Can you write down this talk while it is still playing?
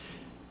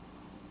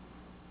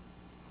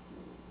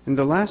In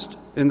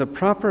the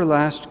proper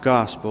last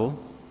gospel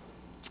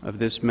of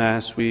this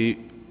Mass, we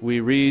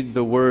read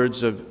the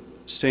words of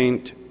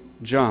Saint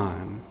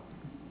John.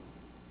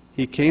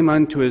 He came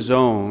unto his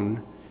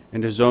own,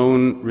 and his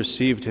own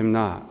received him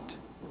not.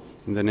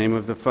 In the name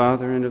of the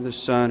Father, and of the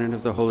Son, and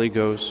of the Holy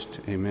Ghost.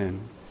 Amen.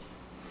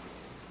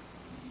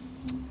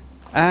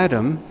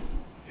 Adam,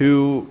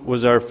 who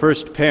was our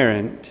first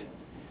parent,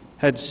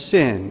 had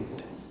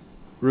sinned,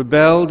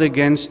 rebelled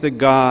against the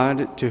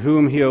God to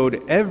whom he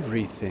owed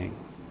everything,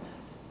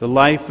 the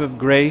life of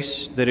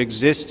grace that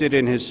existed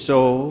in his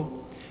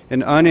soul,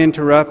 an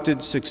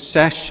uninterrupted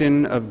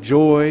succession of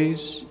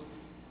joys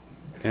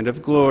and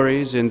of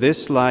glories in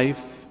this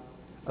life,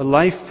 a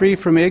life free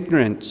from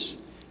ignorance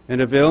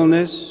and of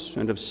illness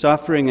and of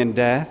suffering and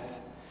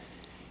death.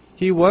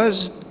 He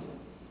was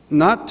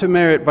not to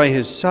merit by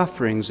his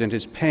sufferings and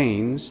his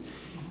pains,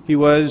 he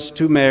was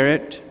to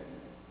merit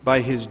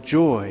by his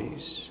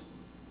joys,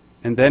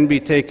 and then be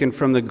taken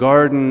from the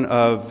garden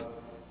of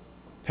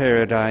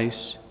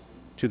paradise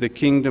to the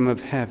kingdom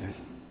of heaven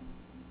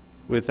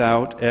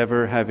without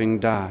ever having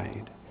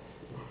died.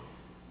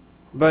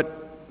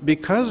 But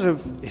because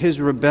of his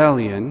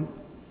rebellion,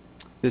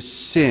 this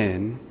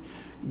sin,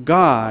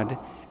 God,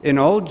 in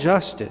all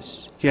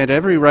justice, he had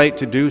every right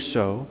to do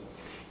so,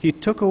 he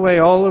took away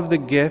all of the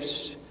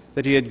gifts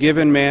that he had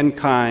given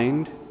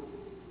mankind.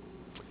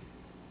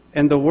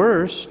 And the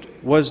worst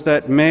was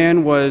that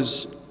man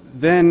was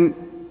then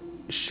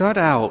shut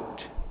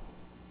out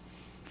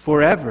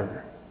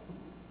forever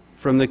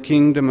from the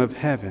kingdom of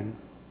heaven.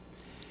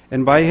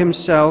 And by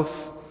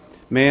himself,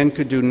 man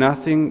could do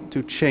nothing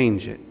to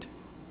change it.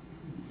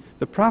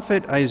 The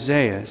prophet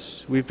Isaiah,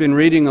 we've been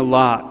reading a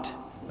lot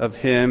of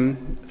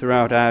him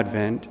throughout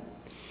Advent.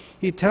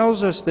 He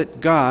tells us that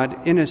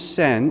God, in a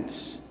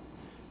sense,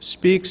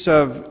 speaks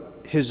of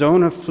his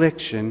own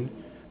affliction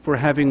for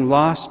having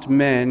lost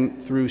men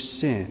through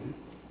sin.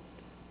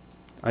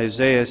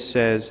 Isaiah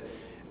says,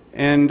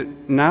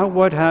 "And now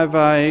what have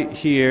I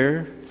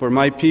here? For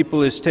my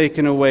people is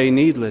taken away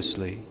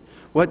needlessly.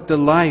 What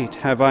delight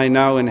have I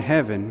now in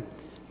heaven,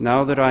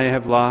 now that I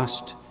have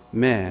lost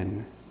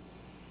men?"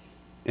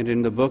 And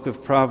in the book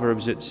of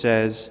Proverbs it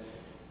says,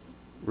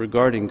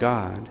 regarding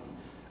God,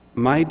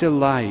 "My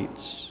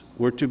delights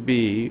were to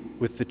be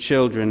with the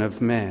children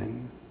of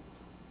men."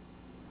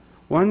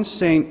 One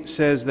saint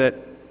says that,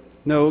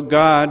 no,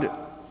 God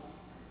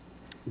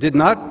did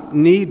not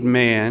need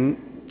man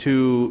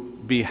to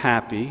be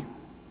happy,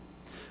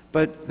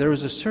 but there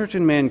was a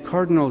certain man,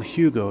 Cardinal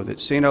Hugo, that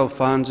St.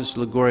 Alphonsus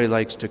Liguori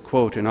likes to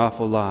quote an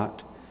awful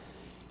lot.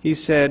 He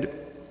said,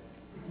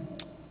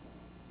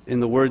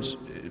 in the words,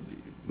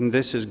 and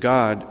this is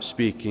God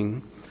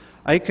speaking,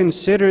 "I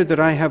consider that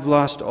I have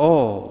lost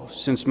all,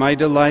 since my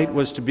delight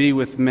was to be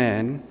with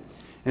men,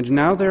 and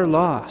now they're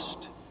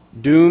lost,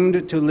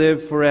 doomed to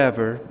live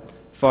forever,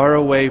 far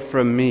away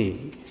from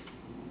me."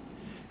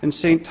 And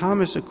St.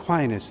 Thomas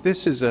Aquinas,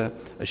 this is a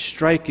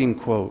striking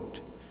quote.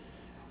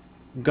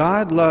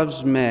 "God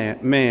loves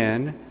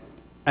man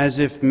as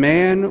if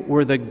man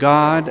were the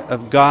God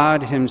of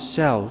God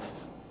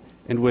himself,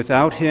 and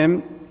without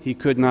him he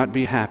could not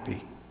be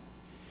happy.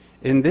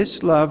 In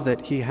this love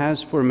that he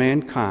has for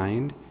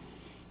mankind,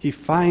 he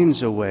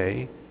finds a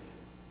way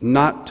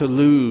not to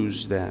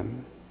lose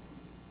them.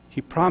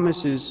 He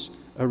promises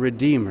a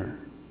Redeemer."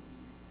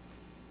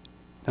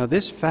 Now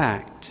this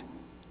fact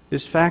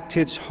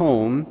hits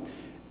home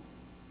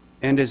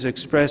and is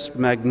expressed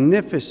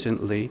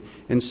magnificently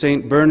in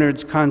St.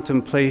 Bernard's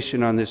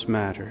contemplation on this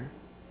matter.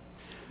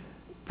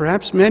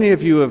 Perhaps many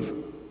of you have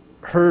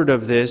heard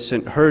of this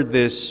and heard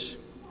this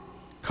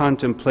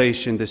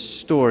contemplation, this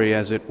story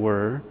as it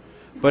were,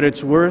 but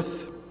it's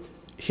worth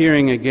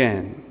hearing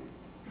again.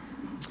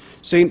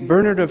 St.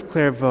 Bernard of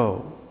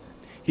Clairvaux,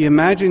 he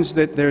imagines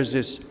that there's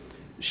this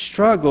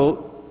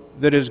struggle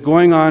that is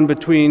going on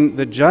between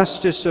the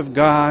justice of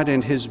God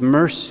and his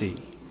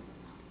mercy.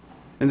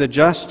 And the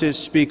justice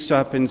speaks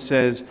up and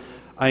says,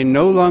 "I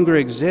no longer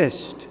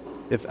exist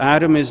if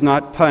Adam is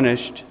not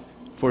punished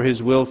for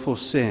his willful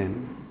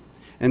sin."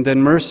 And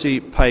then mercy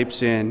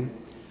pipes in,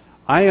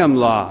 "I am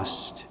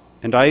lost,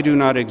 and I do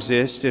not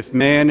exist if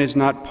man is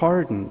not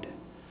pardoned.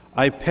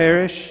 I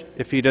perish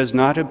if he does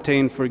not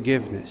obtain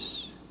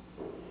forgiveness."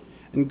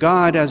 And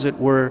God, as it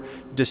were,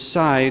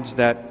 decides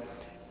that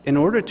in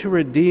order to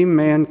redeem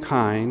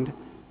mankind,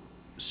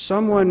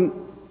 someone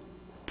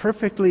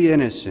perfectly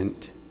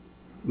innocent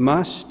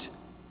must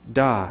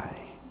die.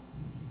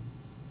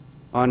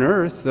 On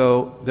earth,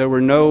 though, there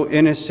were no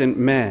innocent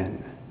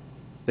men.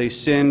 They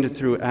sinned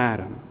through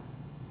Adam.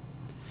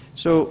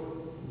 So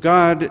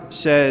God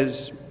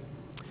says,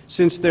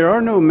 since there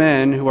are no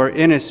men who are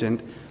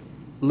innocent,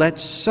 let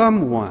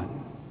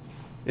someone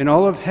in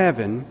all of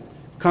heaven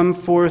come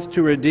forth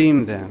to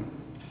redeem them.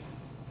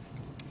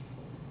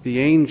 The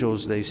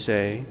angels, they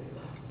say,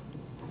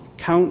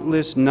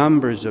 countless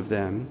numbers of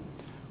them,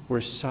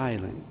 were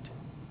silent.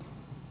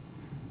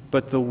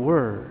 But the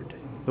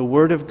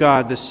Word of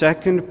God, the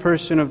second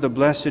person of the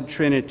Blessed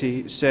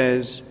Trinity,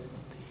 says,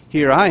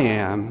 "Here I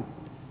am,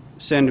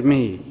 send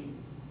me."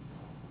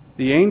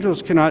 The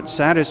angels cannot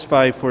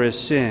satisfy for his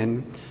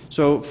sin.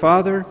 So,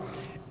 Father,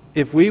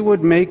 if we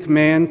would make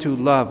man to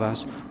love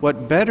us,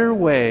 what better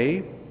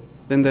way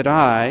than that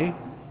I,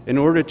 in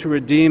order to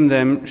redeem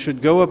them,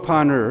 should go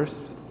upon earth,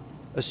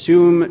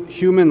 assume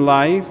human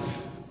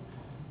life,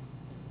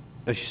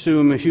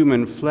 assume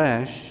human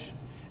flesh,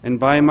 and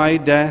by my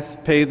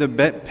death pay the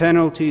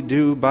penalty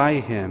due by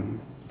him.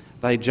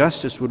 Thy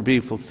justice would be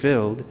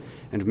fulfilled,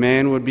 and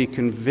man would be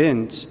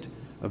convinced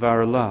of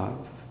our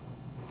love.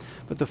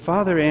 But the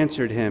Father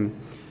answered him,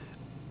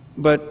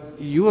 but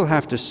you will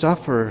have to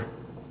suffer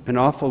an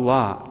awful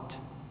lot.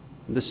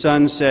 The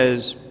Son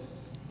says,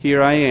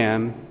 here I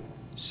am,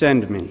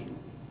 send me.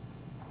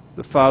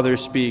 The Father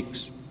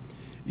speaks,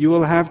 you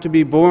will have to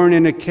be born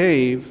in a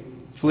cave,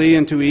 flee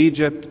into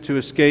Egypt to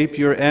escape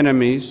your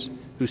enemies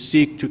who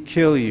seek to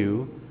kill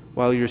you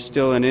while you're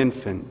still an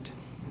infant.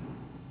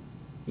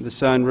 The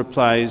Son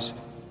replies,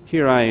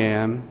 here I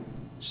am,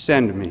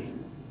 send me.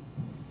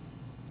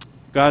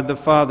 God the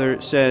Father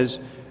says,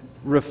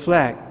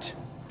 reflect,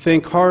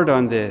 think hard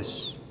on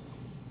this.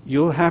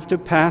 You'll have to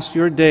pass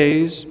your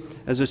days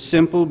as a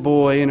simple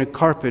boy in a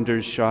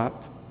carpenter's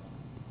shop.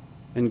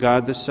 And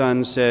God the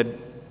Son said,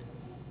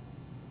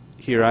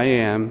 here I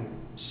am,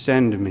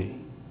 send me.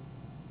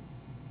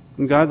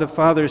 And God the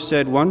Father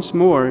said once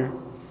more,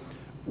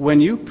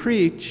 when you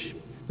preach,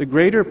 the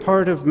greater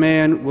part of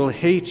man will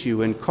hate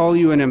you and call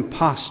you an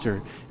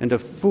impostor and a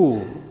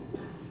fool.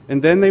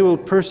 And then they will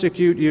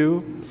persecute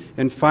you,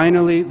 and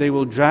finally they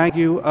will drag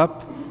you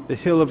up the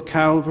hill of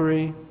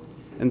Calvary,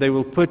 and they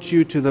will put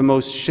you to the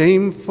most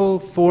shameful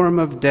form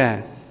of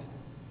death,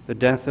 the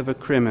death of a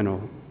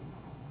criminal.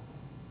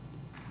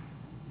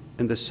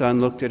 And the Son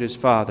looked at his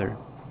Father,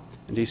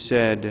 and he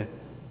said,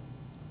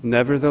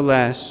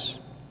 nevertheless,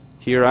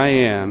 here I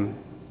am,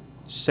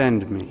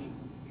 send me.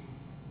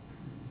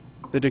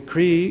 The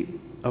decree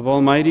of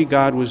Almighty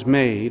God was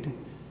made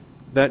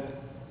that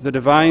the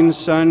divine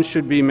Son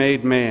should be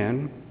made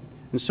man,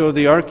 and so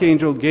the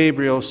Archangel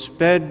Gabriel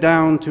sped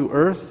down to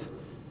earth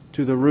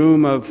to the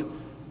room of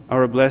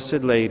our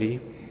Blessed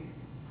Lady,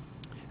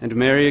 and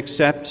Mary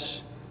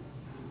accepts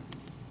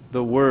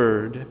the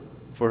Word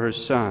for her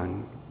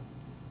Son,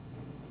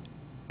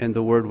 and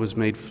the Word was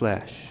made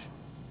flesh.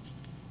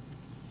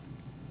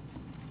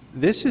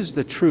 This is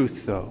the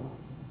truth, though.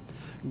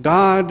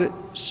 God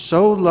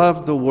so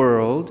loved the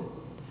world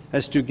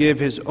as to give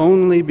his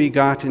only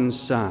begotten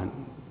Son.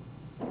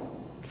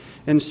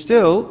 And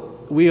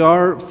still, we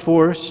are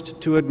forced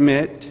to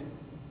admit,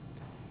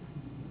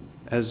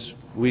 as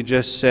we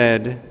just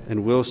said,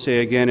 and will say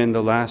again in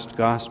the last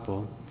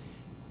gospel,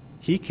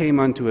 he came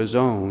unto his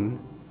own,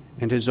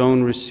 and his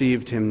own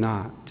received him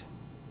not.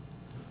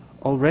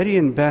 Already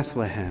in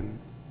Bethlehem,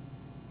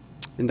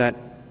 in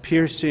that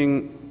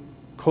piercing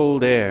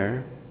cold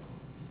air,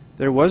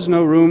 there was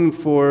no room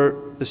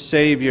for the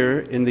Savior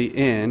in the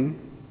inn.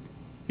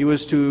 He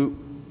was to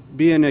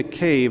be in a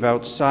cave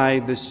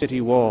outside the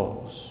city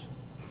walls.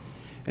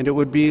 And it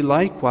would be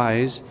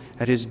likewise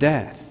at his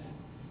death.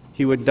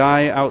 He would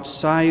die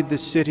outside the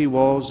city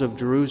walls of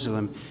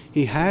Jerusalem.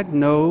 He had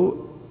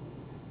no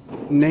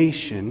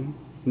nation,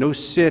 no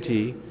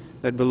city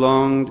that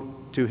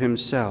belonged to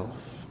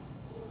himself.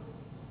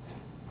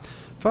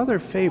 Father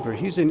Faber,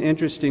 he's an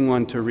interesting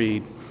one to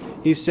read.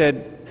 He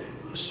said,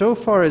 so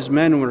far as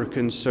men were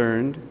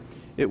concerned,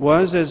 it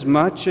was as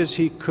much as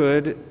he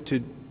could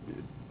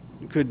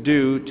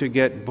do to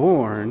get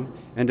born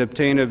and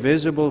obtain a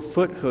visible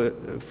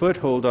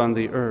foothold on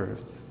the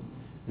earth.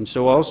 And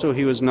so also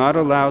he was not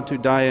allowed to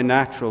die a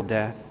natural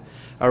death.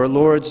 Our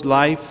Lord's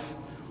life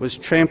was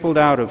trampled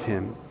out of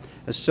him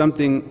as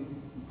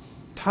something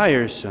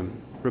tiresome,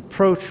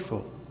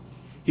 reproachful.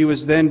 He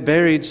was then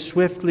buried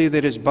swiftly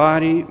that his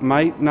body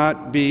might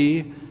not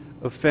be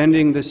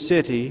offending the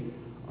city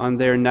on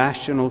their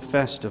national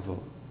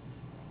festival.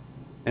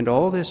 And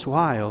all this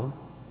while,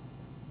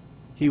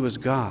 he was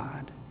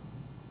God.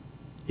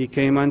 He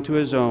came unto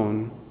his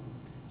own,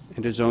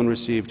 and his own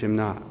received him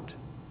not.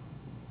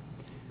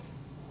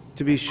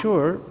 To be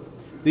sure,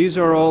 these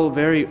are all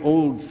very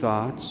old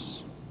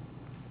thoughts.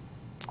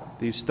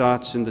 These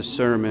thoughts in the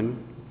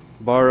sermon,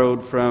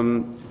 borrowed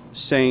from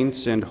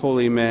saints and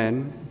holy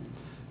men,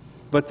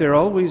 but they're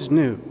always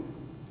new.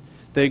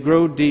 They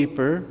grow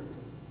deeper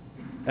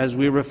as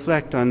we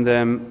reflect on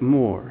them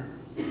more.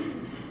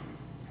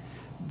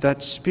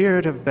 That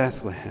spirit of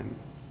Bethlehem,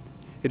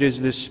 it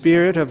is the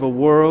spirit of a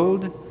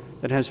world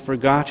that has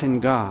forgotten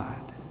God.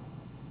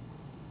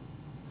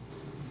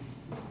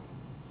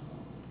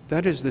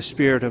 That is the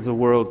spirit of the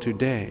world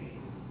today,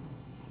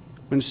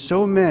 when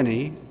so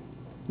many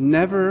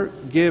never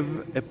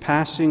give a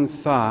passing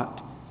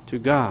thought to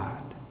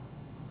God.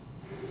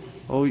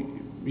 Oh,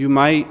 you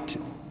might,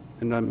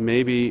 and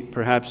maybe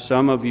perhaps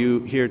some of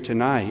you here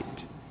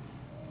tonight,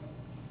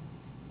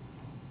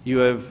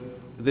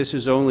 this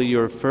is only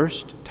your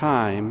first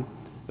time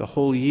the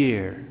whole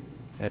year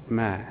at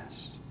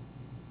Mass.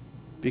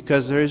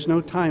 Because there is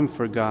no time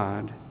for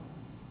God.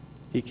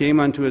 He came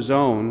unto his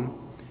own,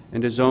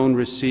 and his own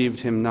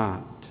received him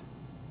not.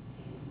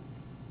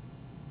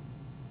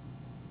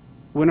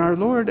 When our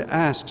Lord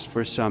asks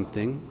for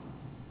something,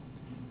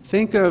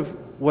 think of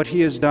what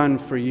he has done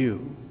for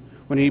you.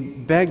 When he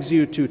begs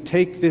you to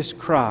take this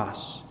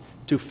cross,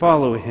 to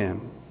follow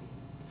him,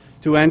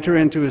 to enter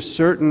into a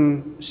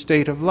certain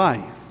state of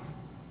life,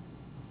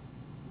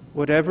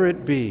 whatever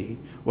it be,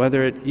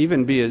 whether it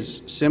even be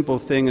as simple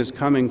thing as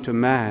coming to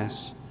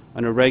Mass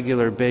on a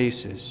regular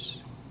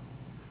basis,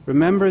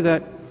 remember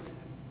that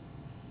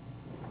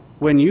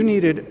when you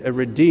needed a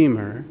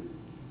Redeemer,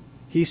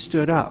 he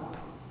stood up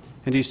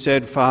and he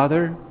said,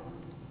 "Father,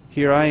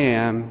 here I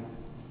am,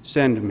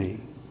 send me."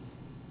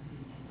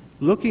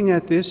 Looking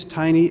at this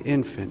tiny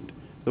infant,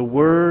 the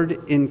Word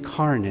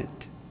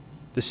incarnate,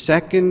 the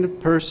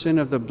second person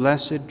of the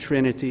Blessed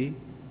Trinity,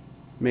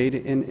 made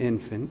an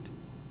infant,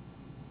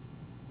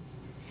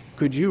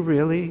 could you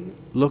really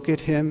look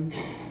at him?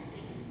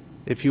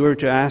 If you were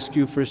to ask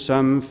you for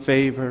some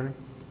favor,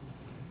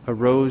 a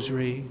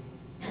rosary,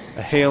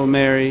 a Hail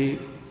Mary,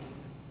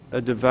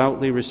 a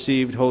devoutly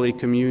received Holy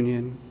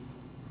Communion,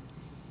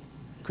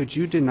 could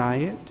you deny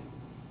it?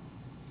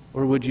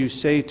 Or would you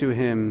say to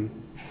him,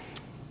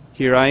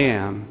 "Here I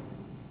am,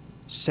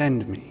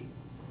 send me"?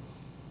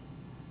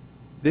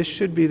 This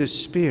should be the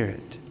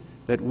spirit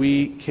that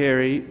we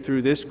carry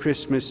through this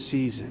Christmas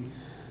season.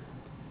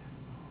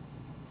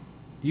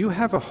 You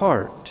have a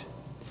heart,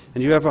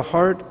 and you have a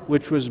heart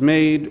which was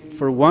made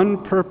for one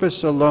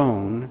purpose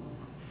alone,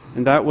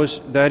 and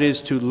that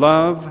is to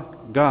love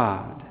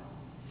God.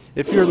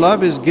 If your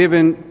love is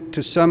given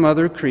to some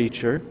other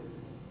creature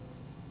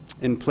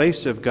in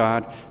place of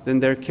God, then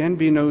there can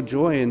be no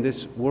joy in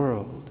this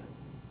world.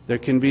 There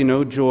can be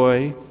no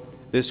joy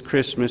this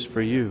Christmas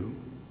for you.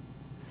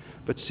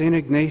 But St.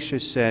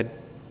 Ignatius said,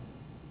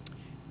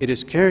 "It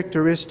is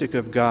characteristic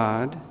of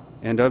God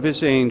and of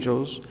his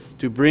angels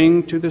to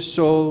bring to the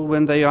soul,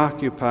 when they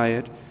occupy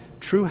it,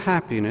 true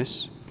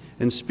happiness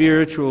and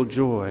spiritual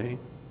joy,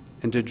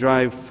 and to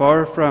drive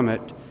far from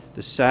it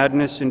the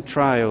sadness and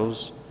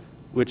trials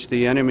which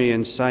the enemy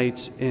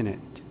incites in it."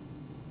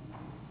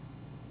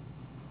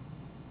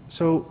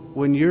 So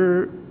when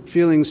you're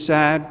feeling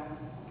sad,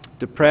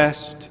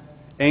 depressed,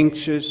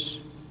 anxious,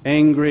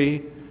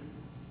 angry,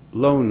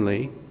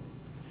 lonely,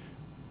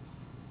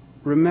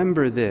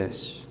 remember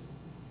this: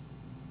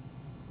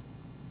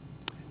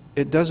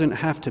 it doesn't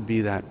have to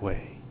be that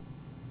way.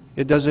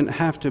 It doesn't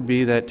have to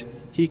be that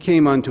he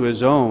came unto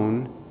his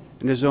own,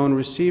 and his own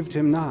received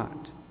him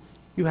not.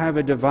 You have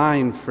a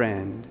divine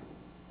friend.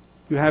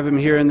 You have him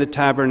here in the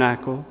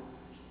tabernacle.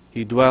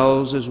 He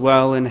dwells as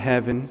well in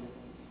heaven.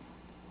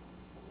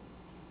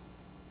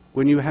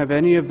 When you have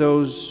any of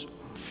those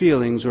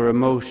feelings or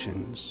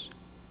emotions,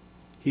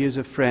 he is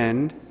a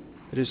friend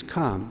that has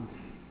come.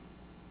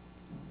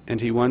 And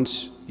he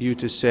wants you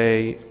to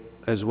say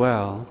as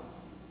well,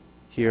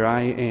 "Here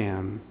I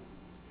am,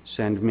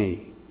 send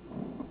me."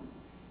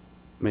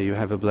 May you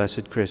have a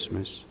blessed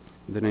Christmas.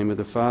 In the name of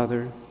the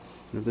Father,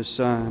 and of the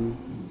Son,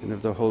 and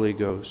of the Holy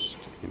Ghost.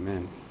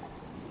 Amen.